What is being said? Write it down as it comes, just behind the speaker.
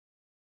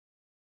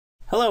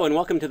Hello and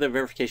welcome to the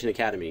Verification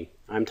Academy.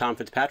 I'm Tom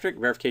Fitzpatrick,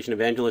 Verification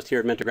Evangelist here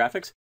at Mentor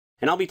Graphics,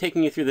 and I'll be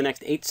taking you through the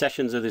next 8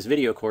 sessions of this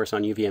video course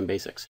on UVM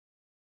basics.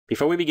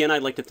 Before we begin,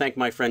 I'd like to thank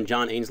my friend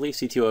John Ainsley,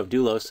 CTO of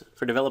Doulos,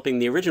 for developing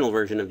the original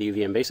version of the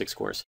UVM basics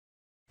course.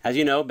 As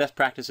you know, best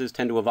practices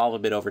tend to evolve a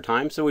bit over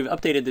time, so we've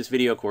updated this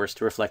video course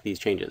to reflect these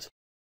changes.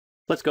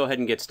 Let's go ahead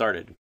and get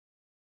started.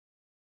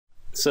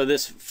 So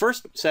this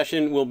first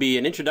session will be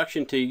an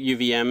introduction to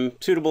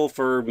UVM, suitable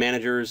for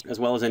managers as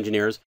well as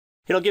engineers.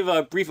 It'll give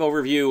a brief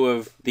overview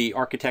of the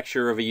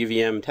architecture of a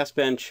UVM test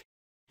bench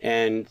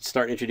and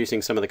start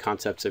introducing some of the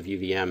concepts of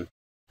UVM.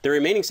 The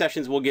remaining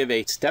sessions will give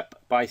a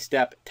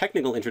step-by-step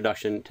technical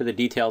introduction to the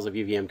details of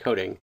UVM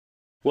coding.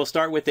 We'll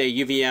start with a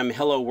UVM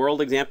Hello World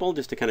example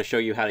just to kind of show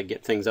you how to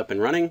get things up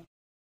and running.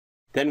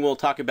 Then we'll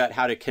talk about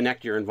how to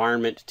connect your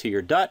environment to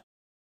your DUT.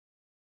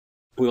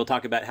 We will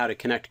talk about how to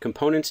connect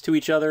components to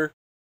each other.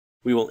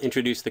 We will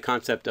introduce the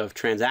concept of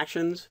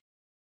transactions.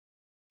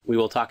 We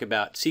will talk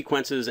about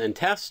sequences and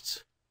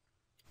tests.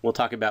 We'll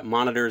talk about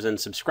monitors and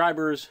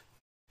subscribers.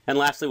 And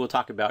lastly, we'll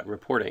talk about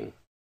reporting.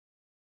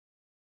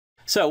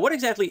 So what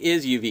exactly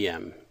is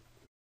UVM?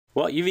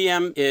 Well,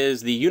 UVM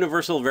is the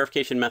Universal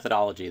Verification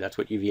Methodology. That's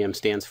what UVM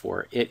stands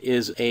for. It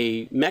is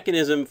a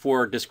mechanism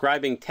for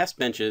describing test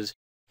benches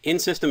in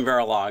System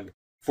Verilog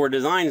for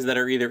designs that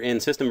are either in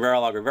System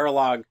Verilog or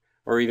Verilog,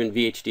 or even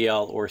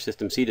VHDL or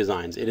System C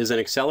designs. It is an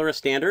Accelera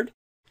standard.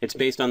 It's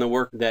based on the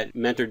work that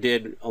Mentor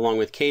did along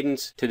with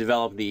Cadence to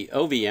develop the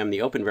OVM, the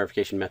Open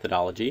Verification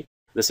Methodology.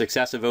 The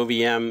success of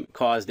OVM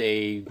caused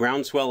a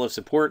groundswell of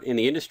support in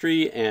the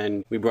industry,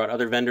 and we brought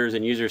other vendors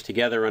and users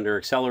together under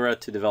Accelera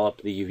to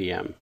develop the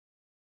UVM.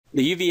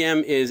 The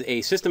UVM is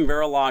a System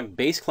Verilog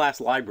base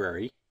class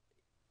library.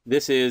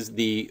 This is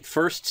the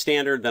first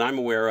standard that I'm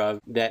aware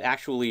of that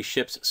actually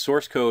ships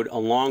source code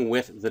along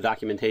with the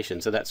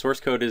documentation. So that source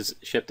code is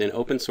shipped in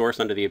open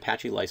source under the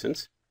Apache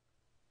license.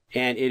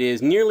 And it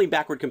is nearly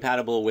backward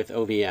compatible with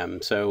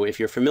OVM. So if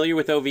you're familiar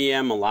with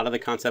OVM, a lot of the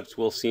concepts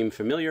will seem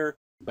familiar.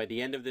 By the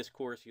end of this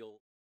course, you'll